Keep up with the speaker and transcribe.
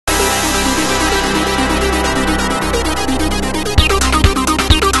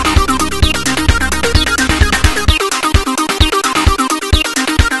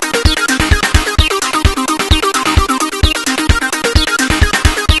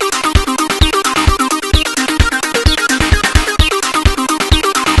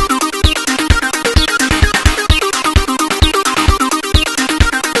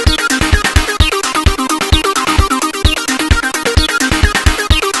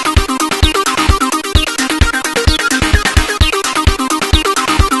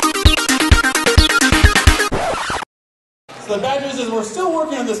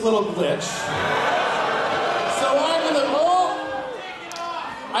this little glitch. So I'm in the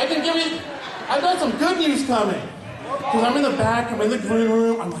I've got some good news coming. Because I'm in the back, I'm in the green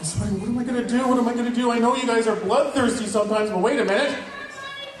room, I'm like sweating, what am I gonna do? What am I gonna do? I know you guys are bloodthirsty sometimes, but wait a minute.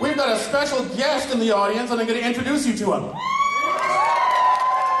 We've got a special guest in the audience, and I'm gonna introduce you to him.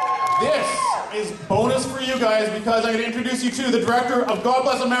 This is bonus for you guys because I'm gonna introduce you to the director of God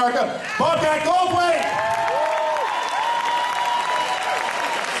Bless America, Bobcat Goldthwait!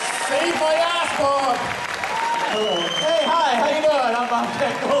 Save my ass, Bob! Hello. Hey, hi, how you doing? I'm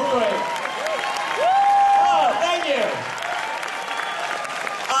Bobcat Goldthwait. Oh, thank you.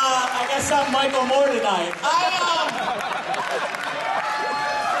 I guess I'm Michael Moore tonight.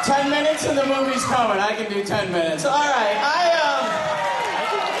 10 minutes and the movie's coming. I can do 10 minutes. All right,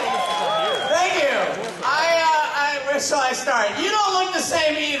 thank you. Where shall I start? You don't look the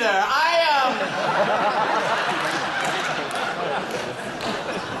same either.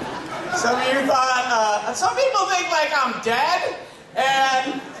 Some of you thought, some people think like I'm dead,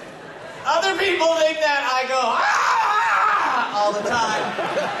 and other people think that I go, ah, all the time.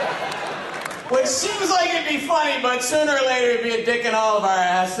 Which seems like it'd be funny, but sooner or later it'd be a dick in all of our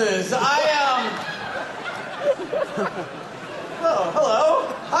asses. Oh, hello.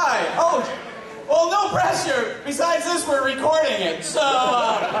 Hi. Oh, well, no pressure. Besides this, we're recording it, so,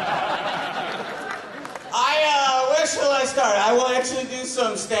 where shall I start? I will actually do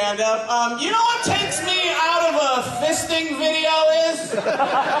some stand-up. You know what takes me out of a fisting video is?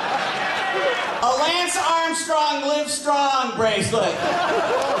 A Lance Armstrong Live Strong bracelet.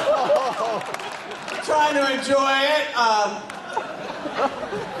 Trying to enjoy it.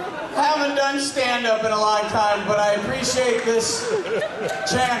 Haven't done stand-up in a long time, but I appreciate this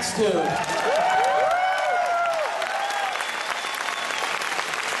chance to.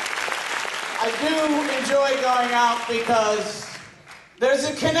 I do enjoy going out because there's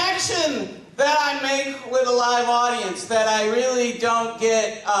a connection that I make with a live audience that I really don't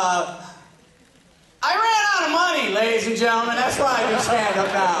get. I ran out of money, ladies and gentlemen. That's why I do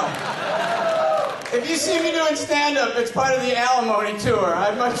stand-up now. If you see me doing stand-up, it's part of the alimony tour.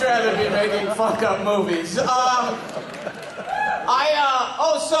 I'd much rather be making fucked-up movies. I'm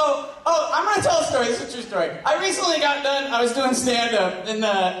gonna tell a story. This is a true story. I recently got done. I was doing stand-up, and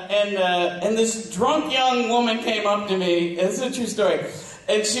this drunk young woman came up to me. This is a true story,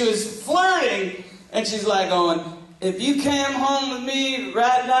 and she was flirting, and she's like going, "If you came home with me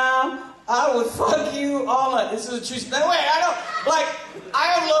right now, I would fuck you all night." This is a true story. Wait, I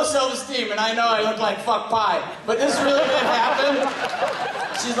have low self-esteem, and I know I look like fuck pie, but this really did happen.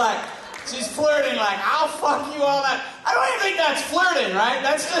 She's flirting like, "I'll fuck you all night." I don't even think that's flirting, right?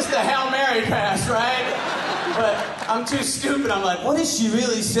 That's just a Hail Mary pass, right? But I'm too stupid. I'm like, what is she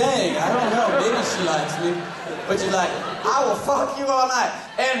really saying? I don't know. Maybe she likes me. But she's like, "I will fuck you all night."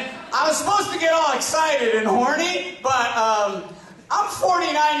 And I was supposed to get all excited and horny, but I'm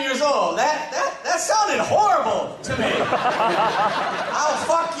 49 years old. That sounded horrible to me. "I'll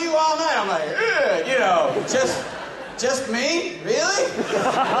fuck you all night." I'm like, ugh, you know, just me? Really?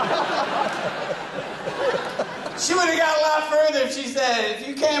 She would have got a lot further if she said, "If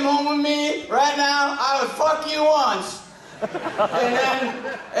you came home with me right now, I would fuck you once.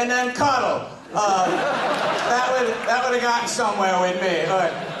 And then cuddle." That would have gotten somewhere with me. All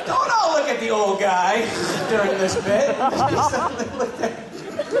right. Don't all look at the old guy during this bit.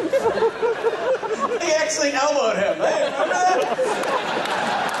 He actually elbowed him. Hey, remember that?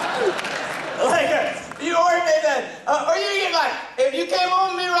 Or you get like, "If you came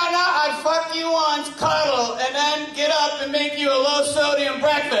home with me right now, I'd fuck you once, cuddle, and then get up and make you a low-sodium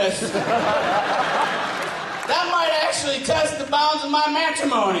breakfast." That might actually test the bounds of my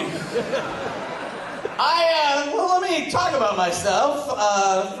matrimony. Well, let me talk about myself.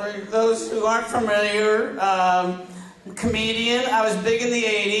 For those who aren't familiar, I'm a comedian. I was big in the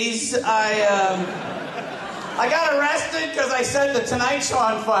 80s. I got arrested because I set the Tonight Show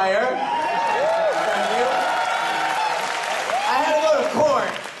on fire. Thank you. I had to go to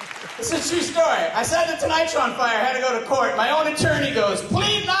court. This is a true story. I set the Tonight Show on fire. I had to go to court. My own attorney goes,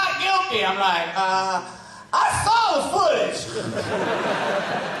 "Plead not guilty." I'm like, I saw the footage.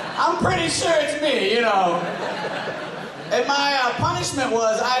 I'm pretty sure it's me, you know. And my punishment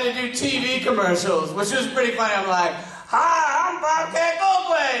was I had to do TV commercials, which was pretty funny. I'm like, "Hi, I'm Bobcat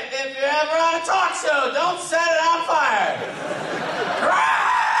Goldthwait. If you're ever on a talk show, don't set it on fire."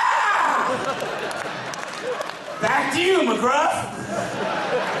 Back to you, McGruff.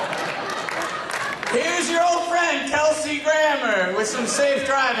 Here's your old friend, Kelsey Grammer, with some safe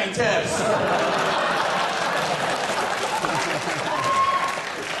driving tips.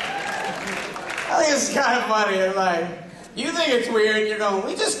 I think it's kind of funny. Like, You think it's weird, you're going,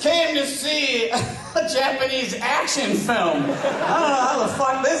 we just came to see a Japanese action film. I don't know how the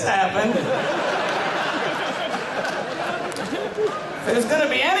fuck this happened. If there's gonna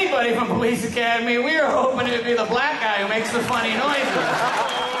be anybody from Police Academy, we were hoping it would be the black guy who makes the funny noises.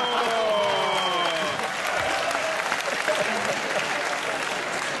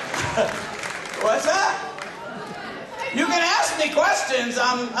 What's that? You can ask me questions.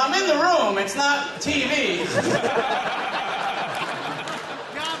 I'm in the room. It's not TV.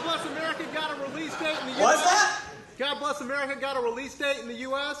 God Bless America got a release date in the U.S. What's that? God Bless America got a release date in the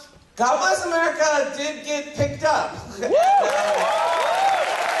U.S. God Bless America did get picked up.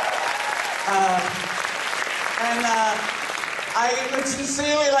 I would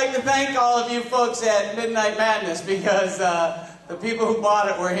sincerely like to thank all of you folks at Midnight Madness because the people who bought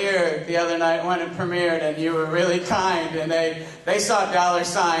it were here the other night when it premiered, and you were really kind, and they saw dollar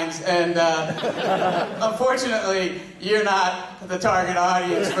signs, and unfortunately, you're not the target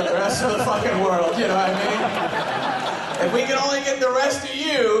audience for the rest of the fucking world, you know what I mean? If we can only get the rest of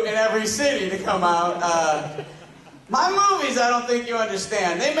you in every city to come out, my movies, I don't think you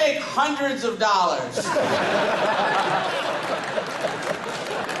understand. They make hundreds of dollars.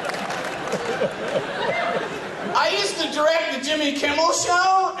 I used to direct the Jimmy Kimmel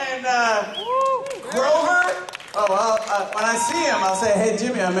show, and Grover, when I see him, I'll say, hey,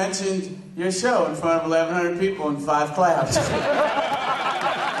 Jimmy, I mentioned your show in front of 1,100 people in 5 claps.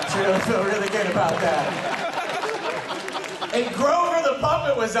 I'm sure you'll feel really good about that. And Grover the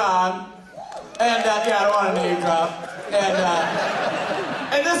puppet was on, and yeah, I don't want to name drop,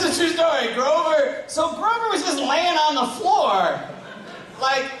 and this is a true story. Grover was just laying on the floor,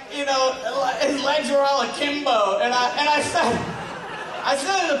 like, you know, his legs were all akimbo, and I said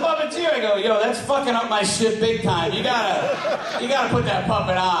to the puppeteer, I go, yo, that's fucking up my shit big time. You gotta put that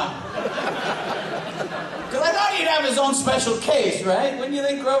puppet on. Because I thought he'd have his own special case, right? Wouldn't you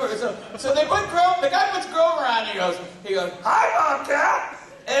think, Grover? So they put Grover, the guy puts Grover on, he goes, hi, Bobcat.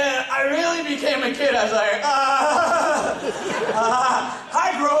 And I really became a kid. I was like,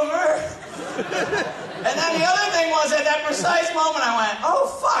 hi, Grover. And then the other thing was, at that precise moment, I went, oh,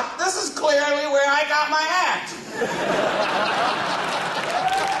 fuck, this is clearly where I got my act.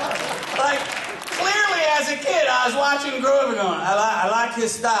 Like, clearly as a kid, I was watching Grover going, I like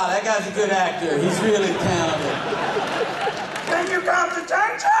his style. That guy's a good actor. He's really talented. Can you count to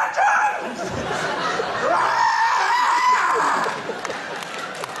 10, Children?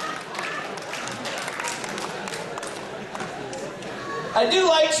 I do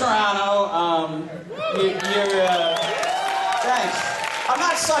like Toronto. Thanks. I'm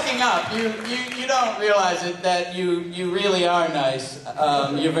not sucking up. You don't realize it that you really are nice.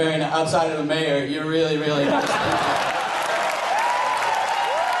 You're very nice. Outside of the mayor, you're really, really nice.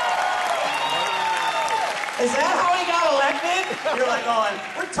 Is that how he got elected? You're like going,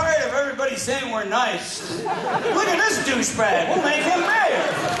 we're tired of everybody saying we're nice. Look at this douchebag. We'll make him mayor.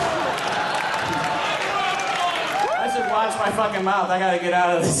 I should watch my fucking mouth. I gotta get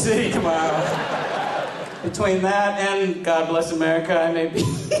out of the city tomorrow. Between that and God Bless America, I may be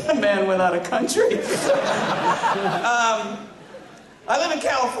a man without a country. I live in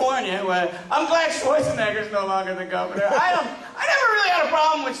California, where I'm glad Schwarzenegger's no longer the governor. I never really had a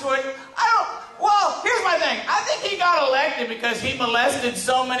problem with Schwarzenegger. Well, here's my thing. I think he got elected because he molested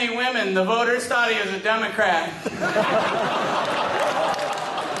so many women. The voters thought he was a Democrat.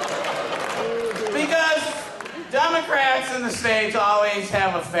 Because Democrats in the States always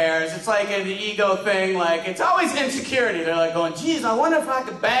have affairs. It's like an ego thing. Like, it's always insecurity. They're like going, geez, I wonder if I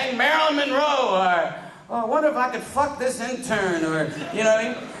could bang Marilyn Monroe, or I wonder if I could fuck this intern, or, you know what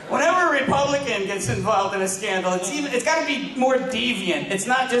I mean? Whenever a Republican gets involved in a scandal, it's got to be more deviant. It's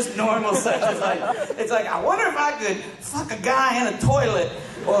not just normal sex. It's like, I wonder if I could fuck a guy in a toilet,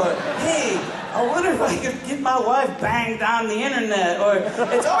 or, hey, I wonder if I could get my wife banged on the internet, or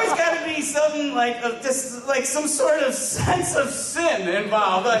it's always got to be something like just like some sort of sense of sin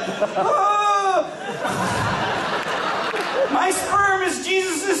involved. Like, oh, my sperm is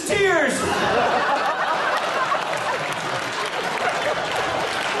Jesus' tears.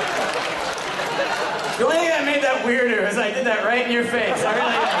 The only thing that made that weirder is I did that right in your face. I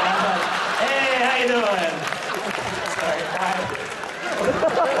really did. I was like, hey, how you doing? Sorry, hi.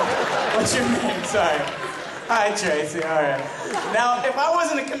 What's your name? Sorry. Hi, Tracy. All right. Now, if I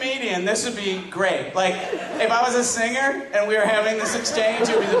wasn't a comedian, this would be great. Like, if I was a singer and we were having this exchange,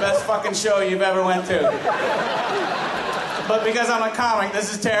 it would be the best fucking show you've ever went to. But because I'm a comic, this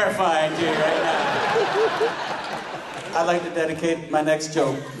is terrifying to you right now. I'd like to dedicate my next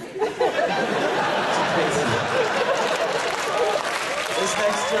joke. This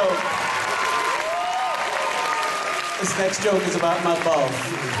next joke This next joke is about my balls.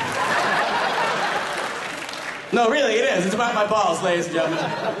 No, really, it is. It's about my balls, ladies and gentlemen.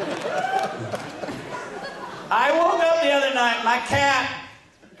 I woke up the other night, my cat,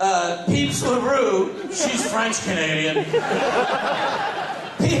 Peeps LaRue, she's French-Canadian.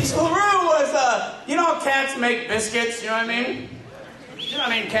 Peeps LaRue was, you know how cats make biscuits, you know what I mean? You know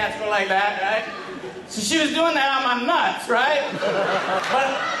what I mean, cats go like that, right? So she was doing that on my nuts, right?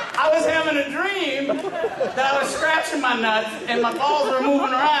 But I was having a dream that I was scratching my nuts and my balls were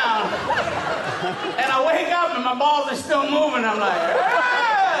moving around. And I wake up and my balls are still moving. I'm like,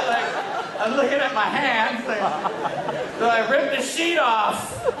 ah! Like, I'm looking at my hands. Like, so I ripped the sheet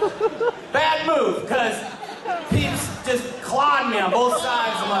off. Bad move, because Peeps just clawed me on both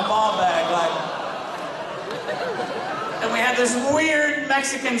sides of my ball bag. Like, and we had this weird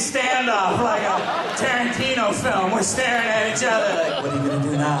Mexican standoff, like a Tarantino film. We're staring at each other, like, what are you gonna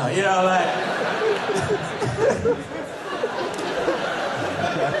do now? You know, like.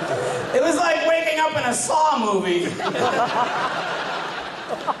 It was like waking up in a Saw movie.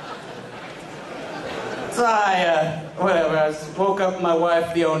 So whatever, I woke up with my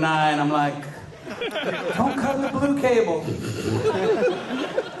wife, the 09, I'm like, don't cut the blue cable.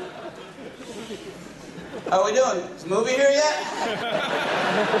 How are we doing? Is the movie here yet?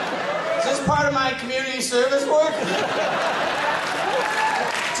 Is this part of my community service work?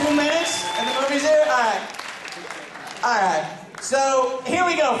 2 minutes and the movie's here? All right. So here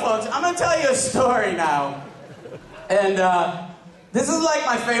we go, folks. I'm going to tell you a story now. And this is like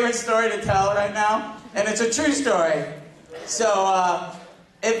my favorite story to tell right now. And it's a true story. So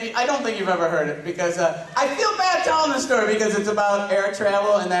I don't think you've ever heard it, because I feel bad telling this story because it's about air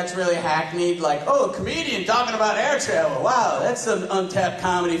travel, and that's really hackneyed. Like, oh, a comedian talking about air travel. Wow, that's an untapped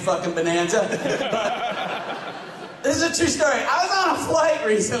comedy fucking bonanza. But this is a true story. I was on a flight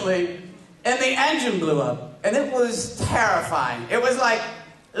recently, and the engine blew up, and it was terrifying. It was like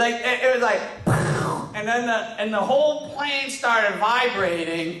it was like, and then the whole plane started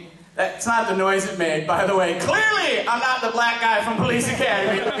vibrating. That's not the noise it made, by the way. Clearly, I'm not the black guy from Police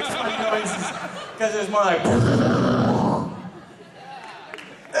Academy that makes funny noises, because it was more like...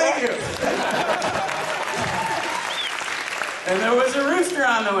 Thank you. And there was a rooster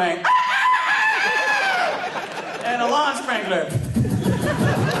on the wing. And a lawn sprinkler.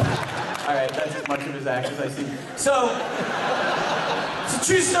 All right, that's as much of his act as I see. So, it's a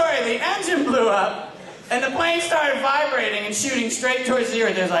true story. The engine blew up. And the plane started vibrating and shooting straight towards the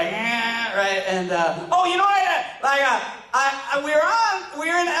earth. It was like, right? And, oh, you know what? We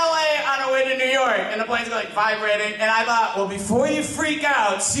were in LA on our way to New York, and the plane's like vibrating, and I thought, well, before you freak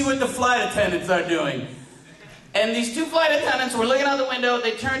out, see what the flight attendants are doing. And these two flight attendants were looking out the window,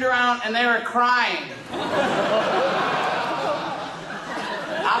 they turned around, and they were crying.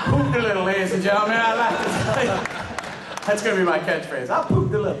 I pooped a little, ladies and gentlemen. I like to tell you. That's going to be my catchphrase. I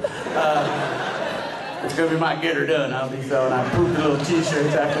pooped a little. It's going to be my get her done. I'll be selling. I pooped a little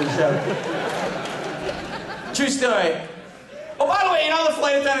t-shirts after the show. True story. Oh, by the way, you know the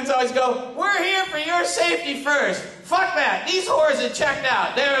flight attendants always go, we're here for your safety first. Fuck that. These whores had checked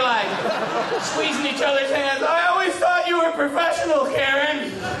out. They were like squeezing each other's hands. I always thought you were professional,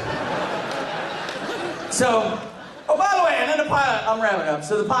 Karen. So, oh, by the way, and then the pilot, I'm wrapping up.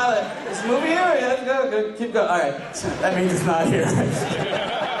 So the pilot, is the movie here? Yeah, go, keep going. All right. That means it's not here.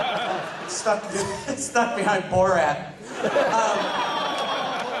 Stuck behind Borat.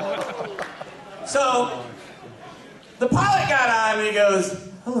 So, the pilot got on and he goes,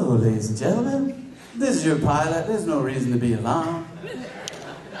 hello, ladies and gentlemen. This is your pilot. There's no reason to be alarmed.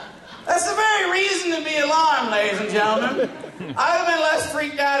 That's the very reason to be alarmed, ladies and gentlemen. I would have been less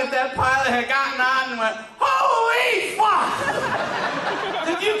freaked out if that pilot had gotten on and went, holy fuck!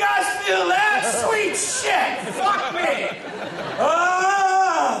 Did you guys feel that? Sweet shit! Fuck me!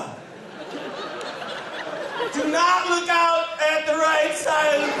 Oh! Do not look out at the right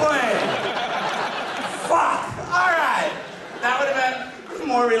side of the plane. Fuck! Alright. That would have been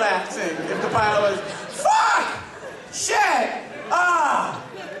more relaxing if the pilot was, fuck! Shit!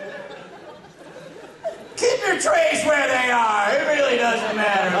 Keep your trays where they are. It really doesn't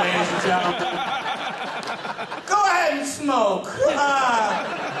matter, ladies and gentlemen. Go ahead and smoke.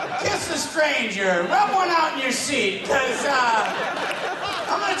 Kiss a stranger. Rub one out in your seat, because,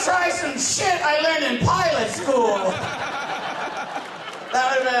 I'm gonna try some shit I learned in pilot school. That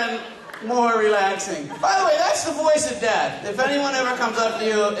would have been more relaxing. By the way, that's the voice of death. If anyone ever comes up to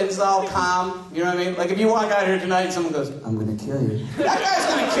you and it's all calm, you know what I mean? Like if you walk out here tonight and someone goes, I'm gonna kill you. That guy's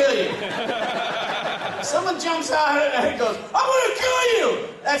gonna kill you. Someone jumps out and goes, I'm gonna kill you!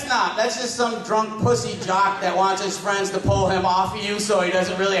 That's just some drunk pussy jock that wants his friends to pull him off of you so he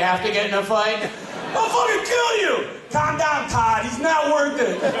doesn't really have to get in a fight. I'll fucking kill you! calm down, Todd. He's not worth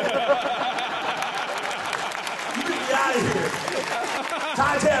it. You better get out of here.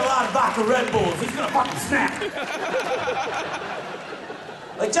 Todd's had a lot of vodka Red Bulls. He's gonna fucking snap.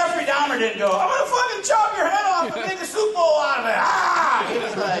 Like Jeffrey Dahmer didn't go, I'm gonna fucking chop your head off and make a soup bowl out of it. Ah! He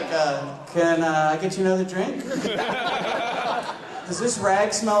was like, can I get you another drink? Does this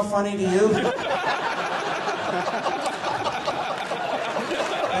rag smell funny to you?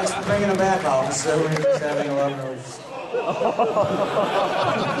 Thanks for bringing him back, officer. We're just having a lot of noise.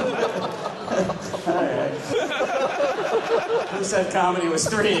 All right. Who said comedy was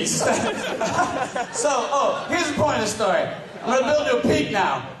threes? So, here's the point of the story. I'm gonna build you a peak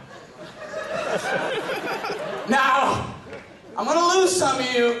now. Now, I'm gonna lose some of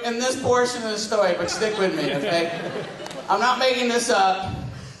you in this portion of the story, but stick with me, okay? I'm not making this up.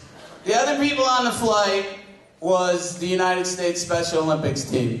 The other people on the flight was the United States Special Olympics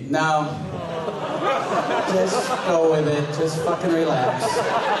team. Now, just go with it. Just fucking relax.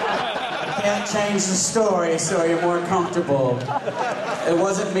 I can't change the story so you're more comfortable. It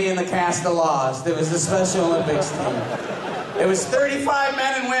wasn't me and the cast that lost. It was the Special Olympics team. It was 35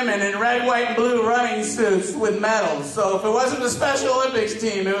 men and women in red, white, and blue running suits with medals. So if it wasn't the Special Olympics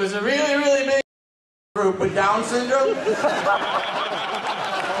team, it was a really, really big group with Down syndrome.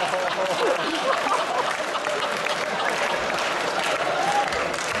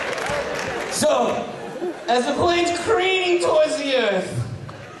 So, as the plane's careening towards the earth,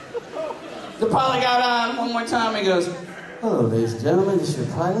 the pilot got on one more time. He goes, "Hello, ladies and gentlemen, this is your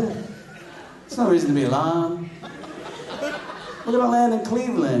pilot. There's no reason to be alarmed. We're gonna land in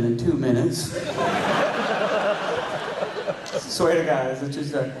Cleveland in 2 minutes." Swear to God, it's a true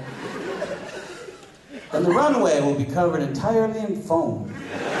story. "And the runway will be covered entirely in foam.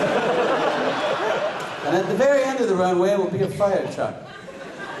 And at the very end of the runway will be a fire truck."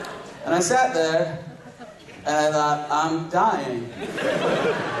 And I sat there, and I thought, I'm dying.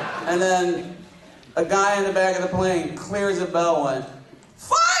 And then a guy in the back of the plane, clear as a bell, went,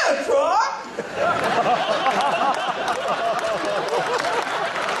 "Fire truck!"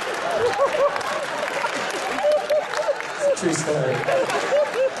 It's a true story.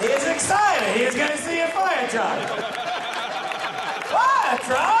 He is excited. He is going to see a fire truck. Fire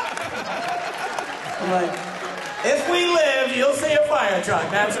truck? I'm like, if we live, you'll see a fire truck.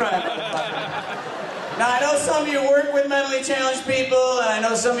 That's right. Now, I know some of you work with mentally challenged people, and I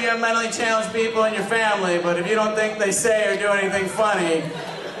know some of you have mentally challenged people in your family, but if you don't think they say or do anything funny,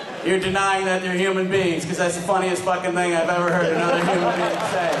 you're denying that they're human beings, because that's the funniest fucking thing I've ever heard another human being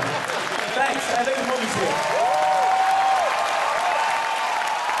say. Thanks. I think the movie's here.